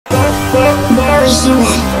Very human.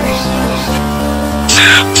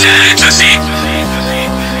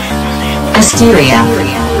 Asteria.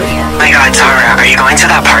 My god, Tara, are you going to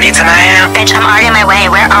that party tonight? Bitch, I'm already on my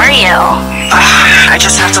way. Where are you? I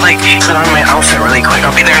just have to put on my outfit really quick.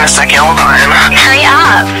 I'll be there in a second. Hold on. Hurry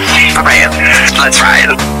up. Alright, let's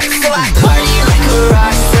ride. So I party like a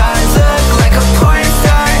rock star, look like a porn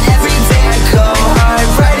star. Every day I go hard,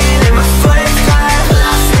 riding in my foot car.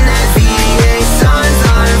 Lost in that VA, songs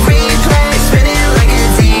on replay, spinning like a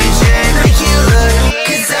DJ. Make you look,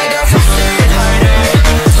 cause I go faster and harder,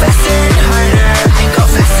 faster and harder. I go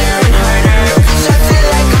faster and harder, shot it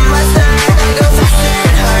like a monster. I go faster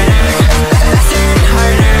and harder, faster and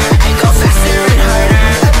harder. I go faster and harder,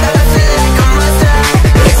 I feel like a monster.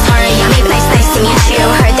 It's Tarayummy, nice to meet you.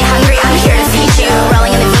 Heard they hungry, I'm here to feed you.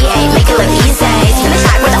 Rolling in the V8, make it look easy. Spin the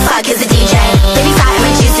track, where the fuck is the DJ? Baby fat and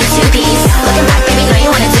my juicy two-piece. Looking back, baby, know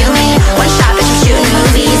you wanna do me. One shot, but you're shooting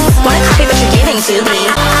movies. Wanna copy, but you're giving to me.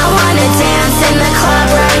 I wanna dance in the club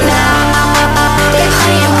right now. They're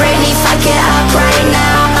playing Britney, fuck it up right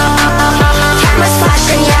now. Cameras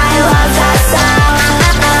flashing, yeah, I love that sound.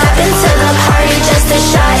 Step into the party just to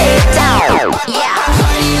shut it down. Yeah.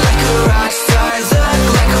 Party like a rock star, look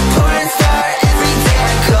like a porn star. Every day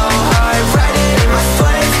I go hard, riding in my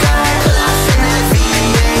foot car. Lost in that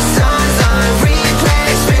VA, songs on replay,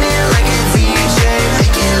 spinning like a DJ.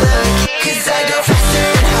 Make it look, cause I go faster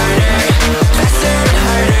and harder, faster and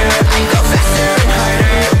harder. I go faster and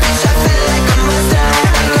harder, bitch, I feel like a monster.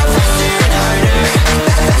 I go faster and harder,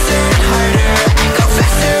 faster and harder. I go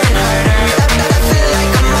faster and harder, I feel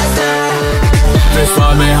like a monster. Bitch,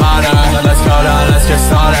 fuck me harder. Let's go down, let's get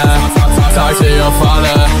started. Talk to your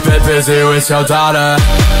father. Bit busy with your daughter.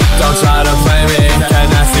 Don't try to play me. Get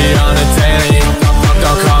nasty on a daily.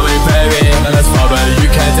 Don't call me baby. Let's fall, but you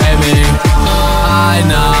can't date me. I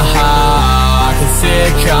know how. I can see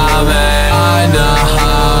it coming. I know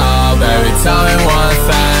how. Baby, tell me one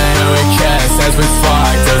thing. When we kiss as we fall.